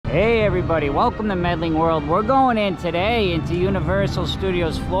Hey everybody, welcome to Medling World. We're going in today into Universal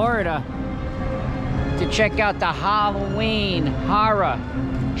Studios, Florida to check out the Halloween Horror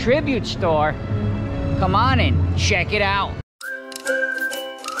Tribute Store. Come on in, check it out.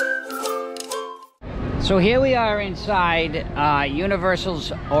 So here we are inside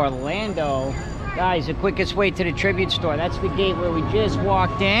Universal's Orlando. Guys, the quickest way to the Tribute Store. That's the gate where we just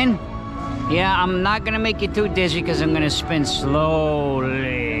walked in. Yeah, I'm not gonna make you too dizzy because I'm gonna spin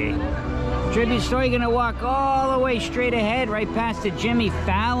slowly. Tribute Store, you're gonna walk all the way straight ahead, right past the Jimmy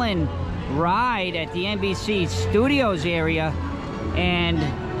Fallon ride at the NBC Studios area,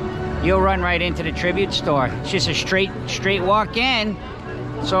 and you'll run right into the Tribute Store. It's just a straight walk in.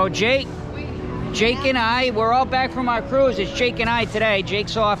 So Jake and I, we're all back from our cruise. It's Jake and I today.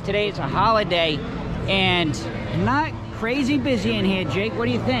 Jake's off today. It's a holiday, and not crazy busy in here. Jake, what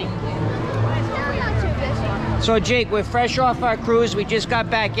do you think? So Jake, we're fresh off our cruise. We just got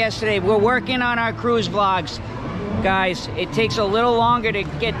back yesterday. We're working on our cruise vlogs. Guys, it takes a little longer to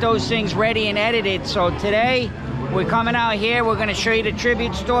get those things ready and edited. So today, we're coming out here. We're gonna show you the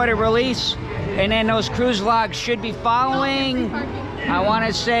Tribute Store to release. And then those cruise vlogs should be following, I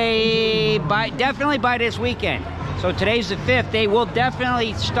wanna say, definitely by this weekend. So today's the 5th. They will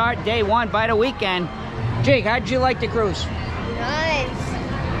definitely start day 1 by the weekend. Jake, how'd you like the cruise? Nice.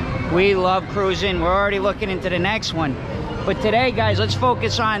 We love cruising. We're already looking into the next one. But today, guys, let's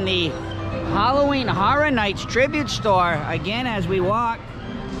focus on the Halloween Horror Nights Tribute Store. Again, as we walk,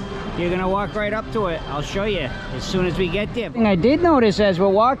 you're gonna walk right up to it. I'll show you as soon as we get there. I did notice as we're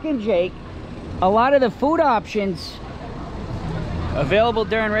walking, Jake, a lot of the food options available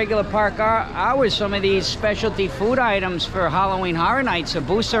during regular park hours, some of these specialty food items for Halloween Horror Nights. The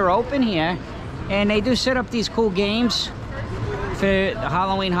booths are open here, and they do set up these cool games for the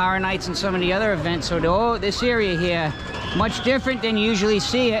Halloween Horror Nights and some of the other events. So this area here, much different than you usually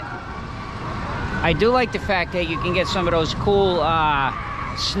see it. I do like the fact that you can get some of those cool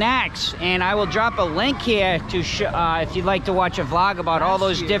snacks, and I will drop a link here to if you'd like to watch a vlog about all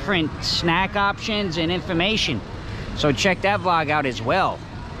those different snack options and information. So check that vlog out as well.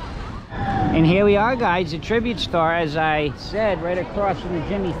 And here we are, guys, the Tribute Store, as I said, right across from the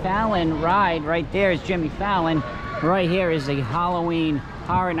Jimmy Fallon ride. Right there is Jimmy Fallon. Right here is the Halloween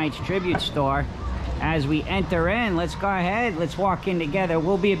Horror Nights Tribute Store. As we enter in, let's go ahead, let's walk in together.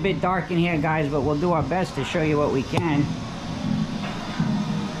 We'll be a bit dark in here, guys, but we'll do our best to show you what we can.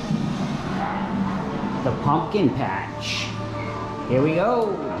 The pumpkin patch. Here we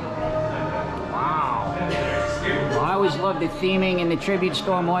go. Wow. Well, I always love the theming in the Tribute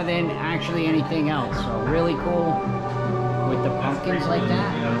Store more than actually anything else. So really cool with the pumpkins like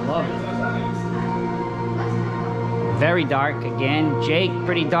that. I love it. Very dark again. Jake,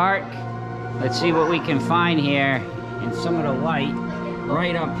 pretty dark. Let's see what we can find here. And some of the light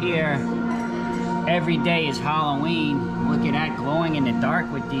right up here. Every day is Halloween. Look at that, glowing in the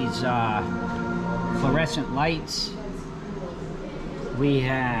dark with these fluorescent lights. We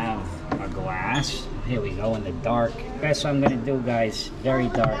have a glass. Here we go in the dark. Best I'm gonna do, guys. Very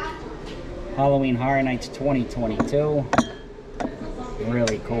dark. Halloween Horror Nights 2022.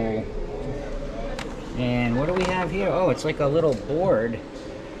 Really cool. And what do we have here? Oh, it's like a little board.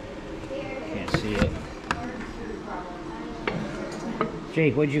 Can't see it.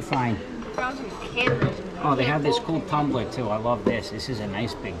 Jake, what'd you find? Found some candles. Oh, they have this cool tumbler too. I love this. This is a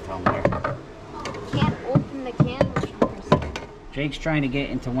nice big tumbler. Can't open the candles. Jake's trying to get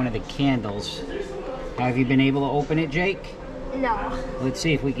into one of the candles. Have you been able to open it, Jake? No. Let's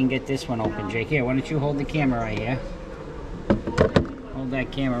see if we can get this one open, Jake. Here, why don't you hold the camera right here? Hold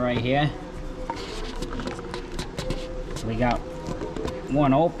that camera right here. We got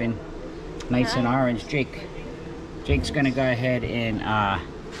one open, nice and orange. Jake's gonna go ahead and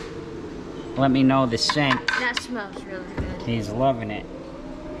let me know the scent. That smells really good. He's loving it.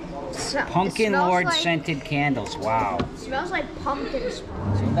 Pumpkin Lord like, scented candles. Wow. It smells like pumpkin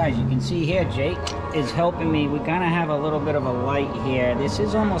spice. So guys, you can see here, Jake is helping me. We kind of have a little bit of a light here. This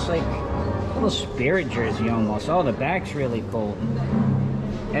is almost like a little spirit jersey almost. Oh, the back's really cool.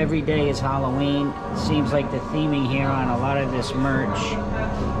 Every day is Halloween. Seems like the theming here on a lot of this merch.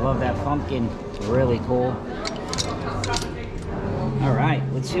 Love that pumpkin. It's really cool. All right,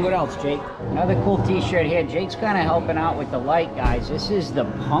 let's see what else, Jake. Another cool t-shirt here. Jake's kind of helping out with the light, guys. This is the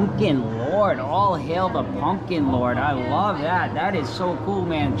Pumpkin Lord. All hail the Pumpkin Lord. I love that. That is so cool,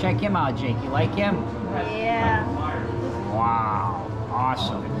 man. Check him out, Jake. You like him? Yeah. Wow.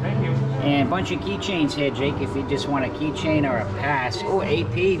 Awesome. Thank you. And a bunch of keychains here, Jake, if you just want a keychain or a pass. Oh,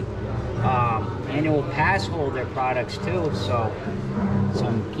 AP annual pass holder products too. So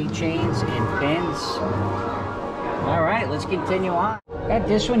some keychains and pins. All right, let's continue on. Got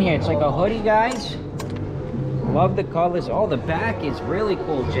this one here. It's like a hoodie, guys. Love the colors. Oh, the back is really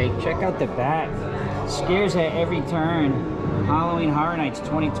cool, Jake. Check out the back. Scares at every turn. Halloween Horror Nights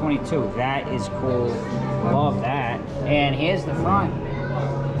 2022. That is cool. Love that. And here's the front.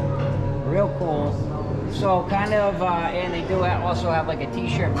 Real cool. So kind of, and they do also have like a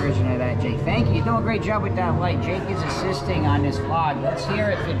t-shirt version of that, Jake. Thank you. You're doing a great job with that light. Jake is assisting on this vlog. Let's hear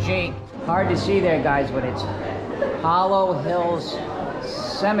it for Jake. Hard to see there, guys, but it's Hollow Hills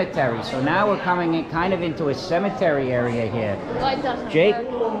Cemetery. So now we're coming in kind of into a cemetery area here. Light doesn't Jake? work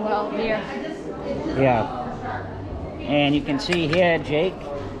well here. Yeah. And you can see here, Jake,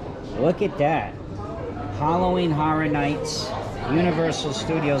 look at that. Halloween Horror Nights. Universal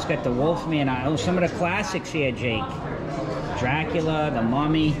Studios got the Wolfman. Oh, some of the classics here, Jake. Dracula, the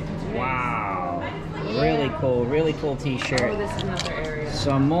Mummy. Wow. Really cool. Really cool t-shirt. Oh, this is another area.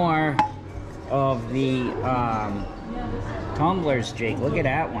 Some more of the tumblers, Jake. Look at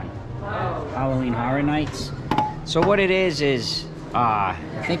that one. Halloween Horror Nights. So what it is I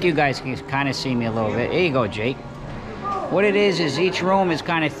think you guys can kind of see me a little bit. There you go, Jake. What it is each room is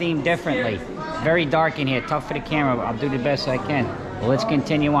kind of themed differently. Very dark in here, tough for the camera, but I'll do the best I can. Well, let's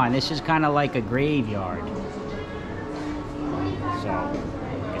continue on. This is kind of like a graveyard. So,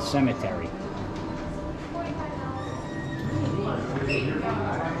 a cemetery.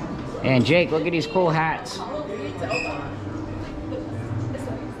 And Jake, look at these cool hats.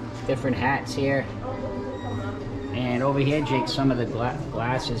 Different hats here. And over here, Jake, some of the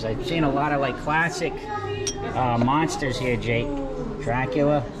glasses. I've seen a lot of like classic monsters here, Jake.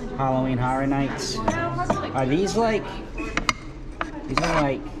 Dracula, Halloween Horror Nights. Are these like, these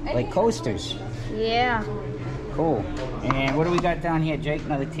are like coasters? Yeah. Cool. And what do we got down here, Jake?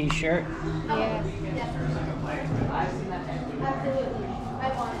 Another t-shirt? Yeah.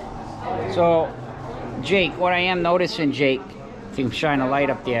 So, Jake, what I am noticing, Jake, if you can shine a light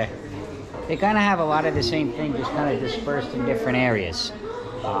up there, they kind of have a lot of the same thing, just kind of dispersed in different areas.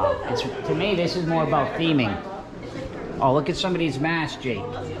 To me, this is more about theming. Oh, look at some of these masks, Jake.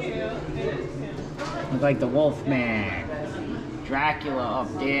 Look like the Wolfman. Dracula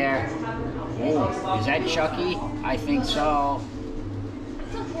up there. Oh, is that Chucky? I think so.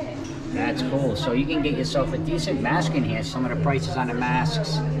 That's cool. So you can get yourself a decent mask in here. Some of the prices on the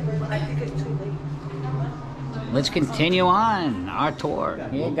masks. Let's continue on our tour.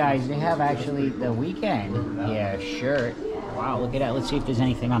 Here, guys, they have actually the Weekend shirt. Wow, look at that. Let's see if there's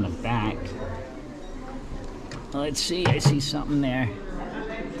anything on the back. Let's see. I see something there.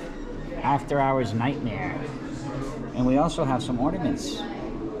 After Hours Nightmare. And we also have some ornaments.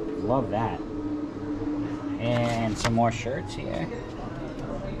 Love that. And some more shirts here.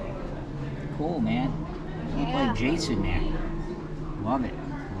 Cool, man. Look like Jason there. Love it.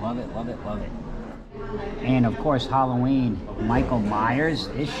 Love it, love it, love it. And of course, Halloween, Michael Myers.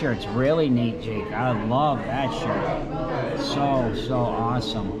 This shirt's really neat, Jake. I love that shirt. So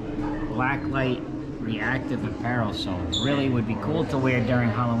awesome. Blacklight reactive apparel, so it really would be cool to wear during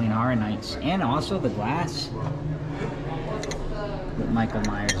Halloween Horror Nights. And also the glass with Michael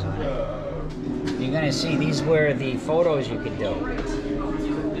Myers on it. You're gonna see these were the photos you could do.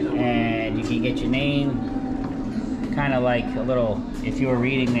 And you can get your name, kind of like a little, if you were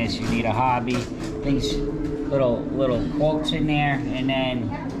reading this, you need a hobby. These little quotes in there, and then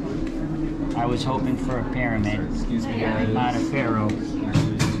I was hoping for a pyramid, not a pharaoh.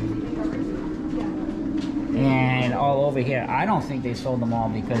 And all over here, I don't think they sold them all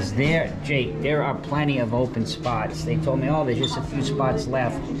because there are plenty of open spots. They told me, oh, there's just a few spots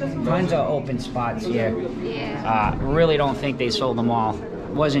left. Tons of open spots here. Yeah. Really don't think they sold them all.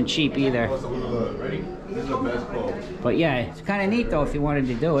 Wasn't cheap either. But yeah, it's kind of neat though if you wanted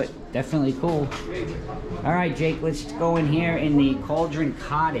to do it. Definitely cool. All right, Jake, let's go in here in the Cauldron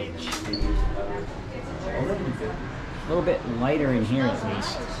Cottage. A little bit lighter in here at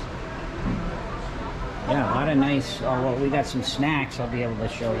least. Yeah, a lot of nice, well, we got some snacks I'll be able to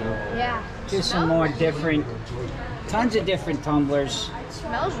show you. Yeah. Just some more different, tons of different tumblers. It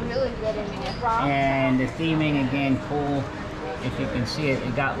smells really good in here. And the theming, again, cool. If you can see it,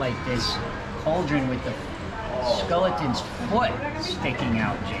 it got like this cauldron with the skeleton's foot sticking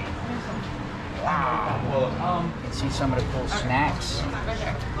out, Jake. Wow. You can see some of the cool snacks.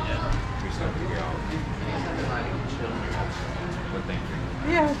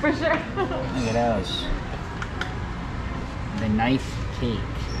 Yeah, for sure. Look at those. The knife cake.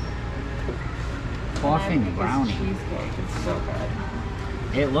 Coffin brownie. Cheesecake. It's so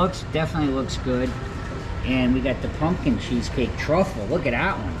good. It definitely looks good. And we got the pumpkin cheesecake truffle. Look at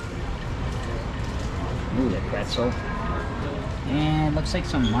that one. Ooh, the pretzel. And looks like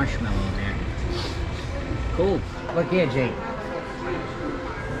some marshmallow in there. Cool. Look here, Jake.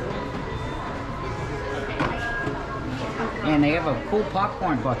 And they have a cool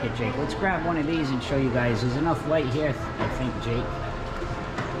popcorn bucket, Jake. Let's grab one of these and show you guys. There's enough light here, I think, Jake.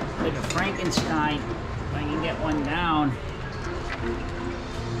 Like a Frankenstein, if I can get one down.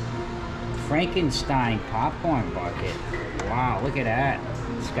 Frankenstein popcorn bucket. Wow, look at that.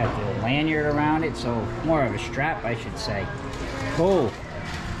 It's got the lanyard around it, so more of a strap, I should say. Cool.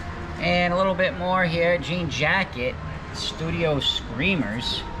 And a little bit more here. Jean jacket. Studio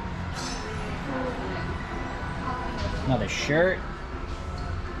Screamers. Another shirt.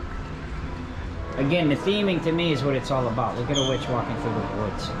 Again, the theming to me is what it's all about. Look at a witch walking through the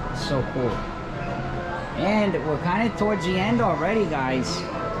woods. It's so cool. And we're kind of towards the end already, guys.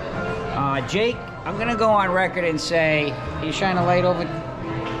 Jake, I'm gonna go on record and say, you shine a light over.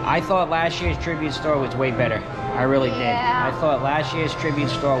 I thought last year's tribute store was way better. I really did. I thought last year's tribute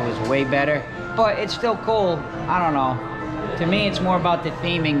store was way better, but it's still cool. I don't know. To me, it's more about the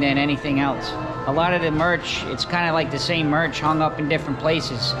theming than anything else. A lot of the merch, it's kind of like the same merch hung up in different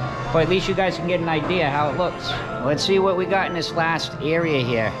places, but at least you guys can get an idea how it looks. Let's see what we got in this last area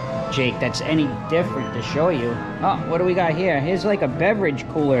here, Jake, that's any different to show you. Oh, what do we got here? Here's like a beverage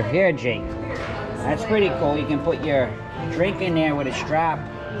cooler here, Jake. That's pretty cool. You can put your drink in there with a strap.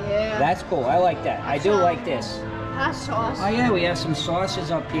 Yeah. That's cool. I like that. I do like this. Hot sauce. Oh yeah, we have some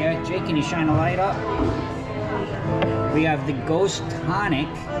sauces up here. Jake, can you shine a light up? We have the Ghost Tonic.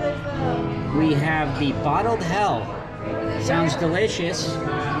 We have the Bottled Hell. Sounds delicious.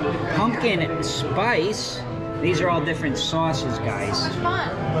 Pumpkin Spice. These are all different sauces, guys.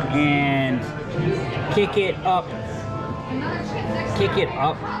 And Kick It Up. Kick It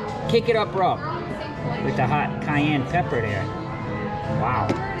Up. Kick It Up Raw. With the hot cayenne pepper there. Wow.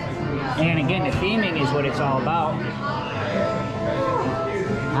 And again, the theming is what it's all about.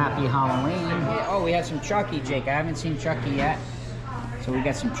 Happy Halloween. Oh, we have some Chucky, Jake. I haven't seen Chucky yet. So we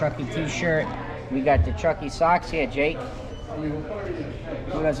got some Chucky t-shirt. We got the Chucky socks here, Jake.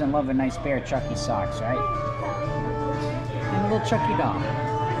 Who doesn't love a nice pair of Chucky socks, right? And a little Chucky doll.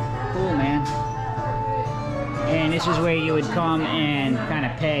 Cool, man. And this is where you would come and kind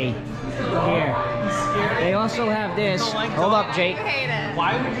of pay. Here. They also have this. Hold up, Jake.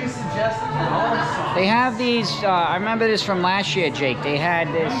 Why would you suggest that? They have these, I remember this from last year, Jake. They had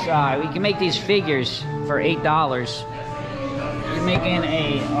this, we can make these figures for $8. You're making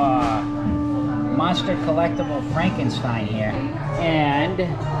a monster collectible Frankenstein here. And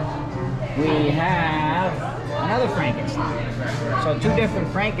we have another Frankenstein. So two different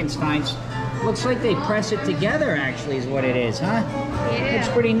Frankensteins. Looks like they press it together, actually, is what it is, huh? Yeah. It's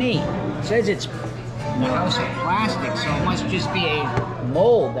pretty neat. It says it's in the house of plastic, so it must just be a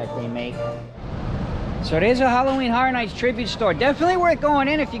mold that they make. So there's a Halloween Horror Nights tribute store. Definitely worth going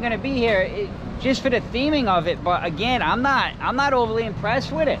in if you're gonna be here, just for the theming of it. But again, I'm not overly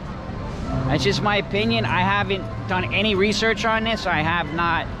impressed with it. That's just my opinion. I haven't done any research on this. I have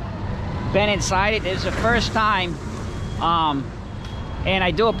not been inside it. This is the first time. And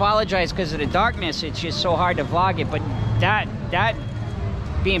I do apologize because of the darkness. It's just so hard to vlog it. But that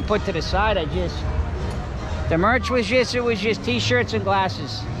being put to the side, the merch was just, it was just t-shirts and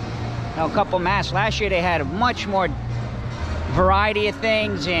glasses. Now, a couple masks. Last year they had a much more variety of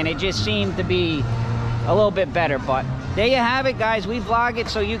things, and it just seemed to be a little bit better. But there you have it, guys. We vlog it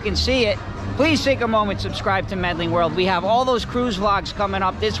so you can see it. Please take a moment, subscribe to Medling World. We have all those cruise vlogs coming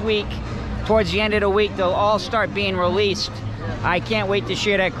up this week. Towards the end of the week, they'll all start being released. I can't wait to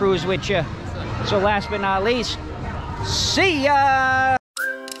share that cruise with you. So last but not least, see ya!